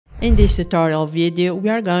In this tutorial video, we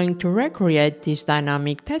are going to recreate this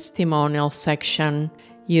dynamic testimonial section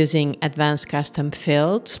using Advanced Custom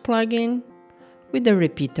Fields plugin with the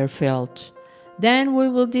repeater field. Then we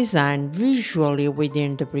will design visually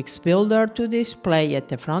within the Bricks Builder to display at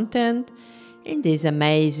the front end in this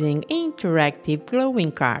amazing interactive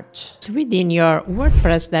glowing card. Within your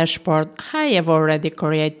WordPress dashboard, I have already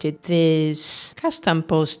created this custom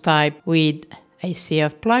post type with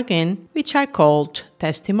ACF plugin, which I called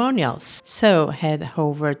Testimonials. So head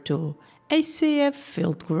over to ACF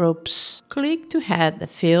Field Groups. Click to add the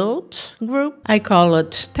field group. I call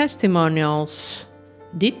it Testimonials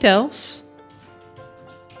Details,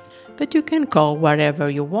 but you can call whatever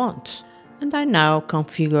you want. And I now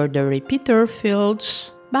configure the repeater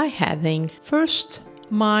fields by adding first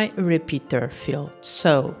my repeater field.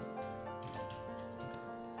 So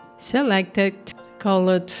select it, call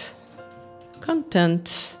it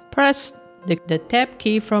Content, press the Tab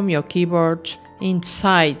key from your keyboard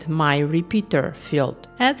inside my repeater field.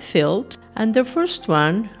 Add field, and the first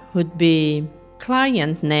one would be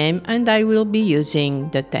client name, and I will be using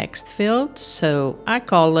the text field, so I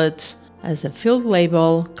call it as a field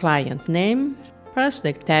label client name. Press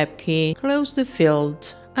the Tab key, close the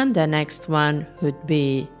field, and the next one would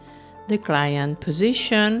be the client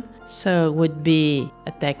position, so it would be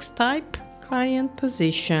a text type, client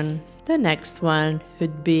position. The next one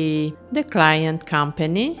would be the client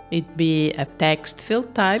company. It'd be a text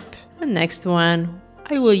field type. The next one,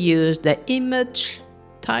 I will use the image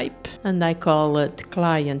type, and I call it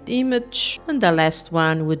client image. And the last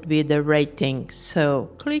one would be the rating. So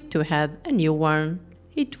click to add a new one.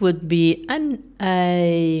 It would be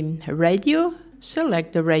a radio.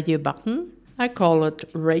 Select the radio button. I call it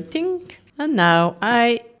rating. And now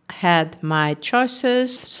I had my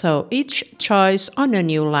choices, so each choice on a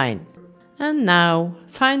new line. And now,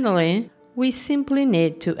 finally, we simply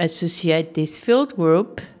need to associate this field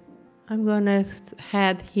group. I'm gonna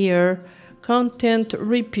add here content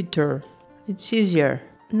repeater. It's easier.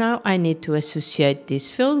 Now I need to associate this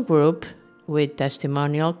field group with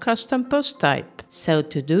testimonial custom post type. So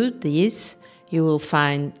to do this, you will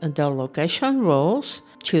find the location rules,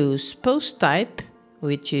 choose post type,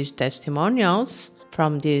 which is testimonials,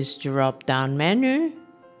 from this drop-down menu,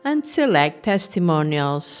 and select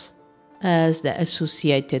testimonials as the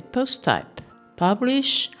associated post type.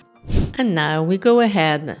 Publish. And now we go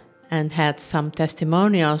ahead and add some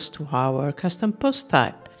testimonials to our custom post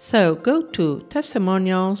type. So go to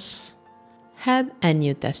Testimonials, add a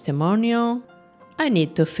new testimonial. I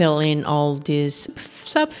need to fill in all these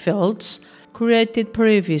subfields created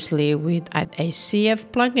previously with an ACF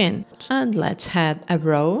plugin. And let's add a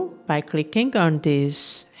row by clicking on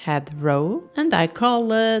this Add row, and I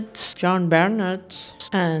call it John Bernard,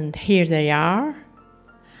 and here they are.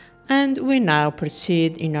 And we now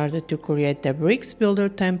proceed in order to create the Bricks Builder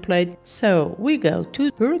template. So we go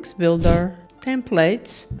to Bricks Builder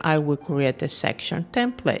Templates. I will create a section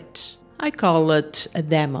template. I call it a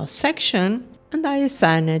demo section, and I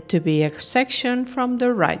assign it to be a section from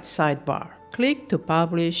the right sidebar. Click to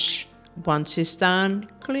publish. Once it's done,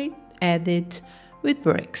 click Edit with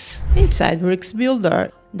Bricks. Inside Bricks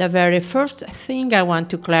Builder, the very first thing I want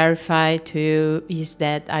to clarify to you is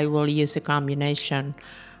that I will use a combination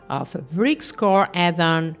of a Bricks Core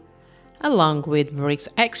add-on along with Bricks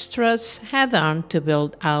Extras add-on to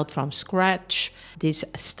build out from scratch this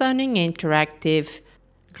stunning interactive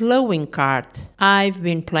glowing card. I've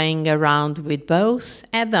been playing around with both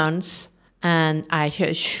add-ons, and I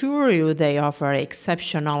assure you they offer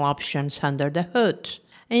exceptional options under the hood.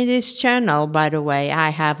 In this channel, by the way, I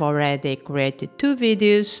have already created 2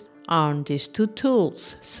 videos on these 2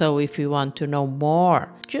 tools, so if you want to know more,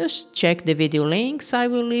 just check the video links I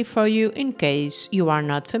will leave for you in case you are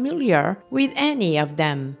not familiar with any of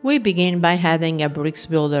them. We begin by adding a Bricks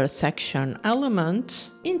Builder section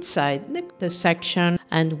element inside the section,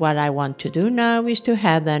 and what I want to do now is to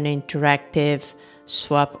add an interactive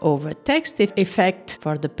swap over text effect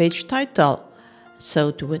for the page title.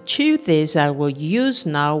 So to achieve this, I will use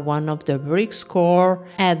now one of the Bricks Core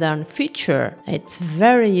add-on feature. It's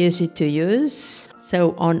very easy to use.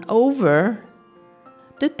 So on over,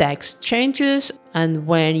 the text changes, and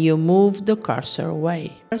when you move the cursor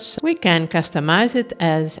away. We can customize it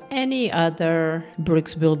as any other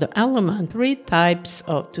Bricks Builder element. 3 types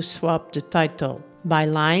to swap the title: by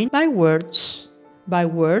line, by words,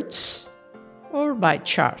 or by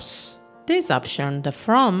charts. This option, the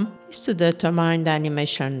from, is to determine the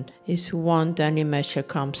animation. If you want the animation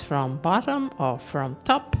comes from bottom or from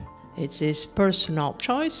top, it's his personal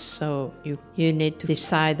choice, so you need to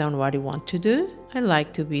decide on what you want to do. I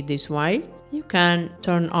like to be this way. You can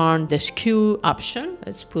turn on the skew option.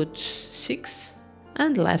 Let's put 6.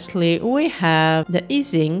 And lastly, we have the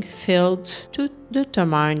easing field to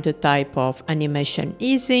determine the type of animation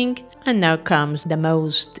easing. And now comes the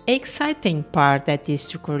most exciting part, that is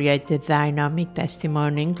to create the dynamic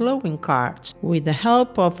testimonial glowing card with the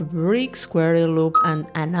help of a brick square loop and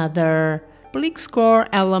another brick score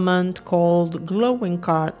element called glowing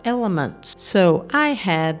card element. So I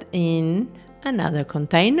had in another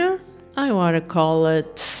container. I want to call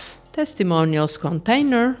it testimonials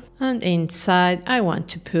container, and inside I want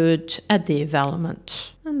to put a div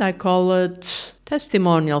element, and I call it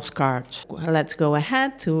testimonials card. Let's go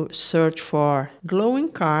ahead to search for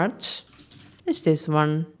glowing cards. It's this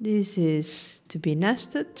one. This is to be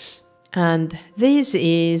nested, and this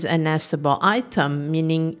is a nestable item,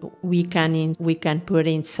 meaning we can put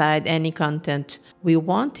inside any content we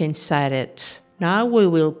want inside it. Now we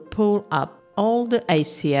will pull up all the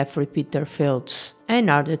ACF repeater fields. In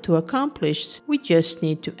order to accomplish, we just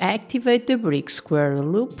need to activate the brick square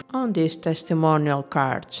loop on this testimonial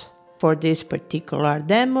card. For this particular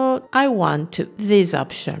demo, I want this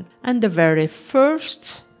option, and the very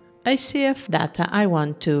first ACF data I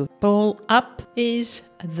want to pull up is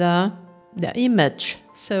the image.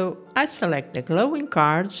 So I select the glowing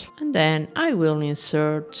cards, and then I will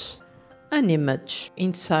insert an image.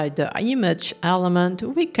 Inside the image element,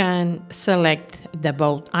 we can select the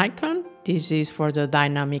bolt icon. This is for the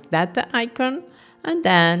dynamic data icon, and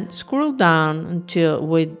then scroll down until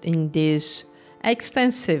within this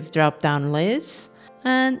extensive drop-down list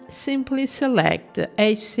and simply select the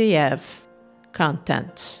ACF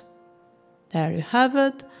content. There you have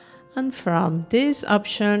it, and from these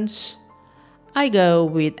options I go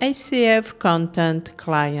with ACF content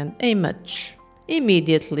client image.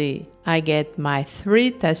 Immediately I get my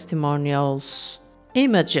 3 testimonials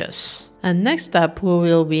images. And next up, we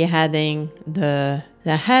will be adding the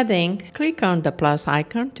heading. Click on the plus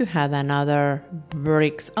icon to add another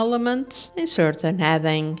bricks element. Insert a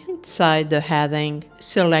heading. Inside the heading,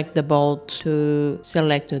 select the bolt to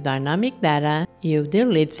select the dynamic data. You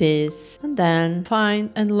delete this, and then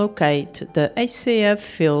find and locate the ACF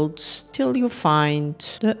fields till you find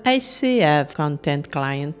the ACF content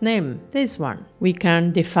client name, this one. We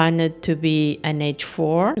can define it to be an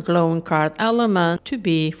H4, the glowing card element to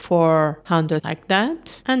be 400 like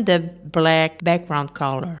that, and the black background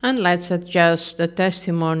color. And let's adjust the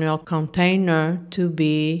testimonial container to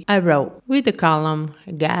be a row with the column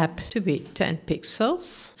gap to be 10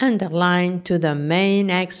 pixels and align to the main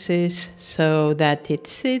axis so that it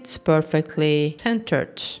sits perfectly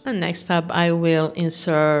centered. And next up, I will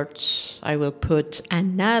put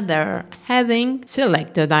another heading,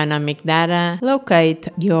 select the dynamic data, locate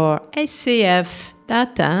your ACF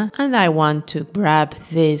data, and I want to grab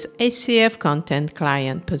this ACF content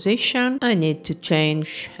client position. I need to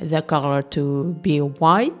change the color to be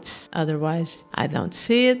white, otherwise I don't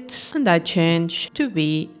see it, and I change to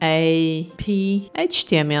be a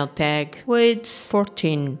HTML tag with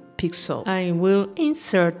 14 pixels. I will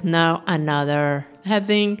insert now another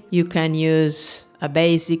heading. You can use a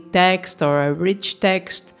basic text or a rich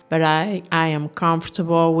text, but I am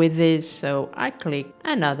comfortable with this, so I click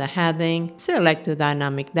another heading, select the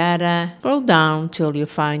dynamic data, scroll down till you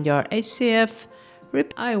find your ACF.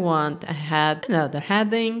 I want to add another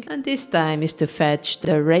heading, and this time is to fetch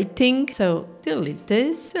the rating. So delete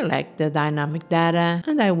this, select the dynamic data,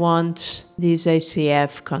 and I want this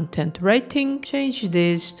ACF content rating. Change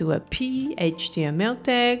this to a HTML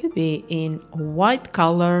tag to be in white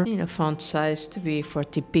color, in a font size to be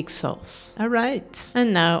 40 pixels. Alright,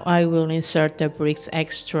 and now I will insert the bricks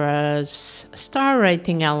extras star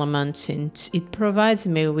rating element, since it provides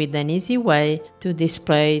me with an easy way to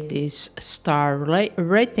display these star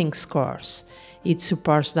rating scores. It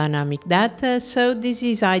supports dynamic data, so this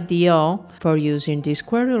is ideal for using this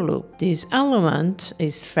query loop. This element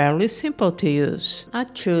is fairly simple to use. I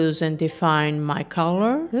choose and define my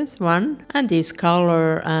color, this one, and this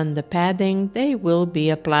color and the padding, they will be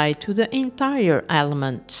applied to the entire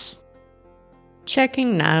element.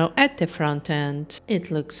 Checking now at the front end. It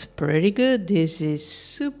looks pretty good. This is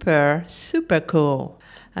super cool.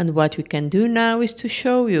 And what we can do now is to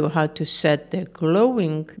show you how to set these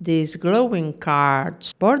glowing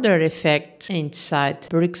cards border effect inside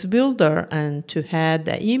Bricks Builder, and to add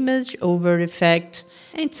the image over effect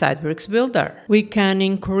inside Bricks Builder. We can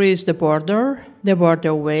increase the border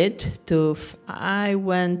width to, I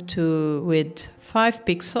went to with 5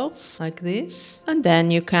 pixels like this, and then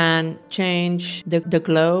you can change the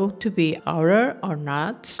glow to be outer or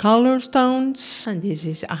not, color tones, and this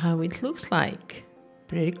is how it looks like.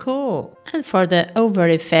 Pretty cool. And for the over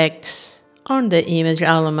effect On the image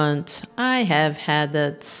element, I have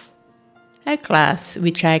added a class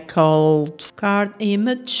which I called card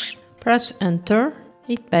image. Press enter.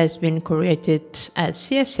 It has been created as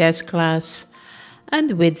CSS class,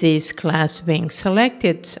 and with this class being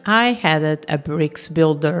selected, I added a bricks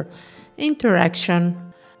builder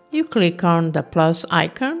interaction. You click on the plus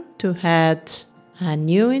icon to add a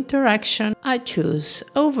new interaction. I choose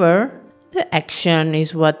over. The action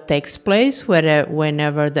is what takes place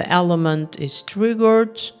whenever the element is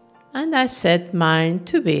triggered, and I set mine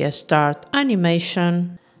to be a start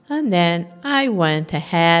animation, and then I went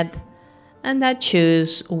ahead and I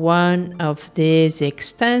choose one of these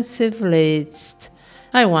extensive lists.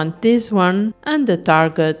 I want this one, and the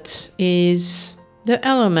target is the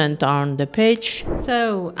element on the page.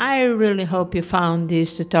 So I really hope you found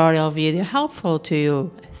this tutorial video helpful to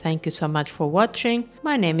you. Thank you so much for watching.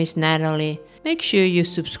 My name is Natalie. Make sure you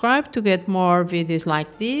subscribe to get more videos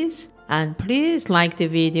like this, and please like the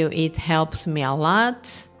video, it helps me a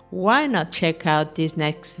lot. Why not check out this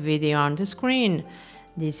next video on the screen?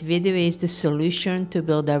 This video is the solution to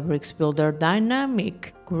build a Bricks Builder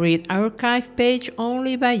dynamic grid archive page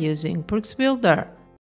only by using Bricks Builder.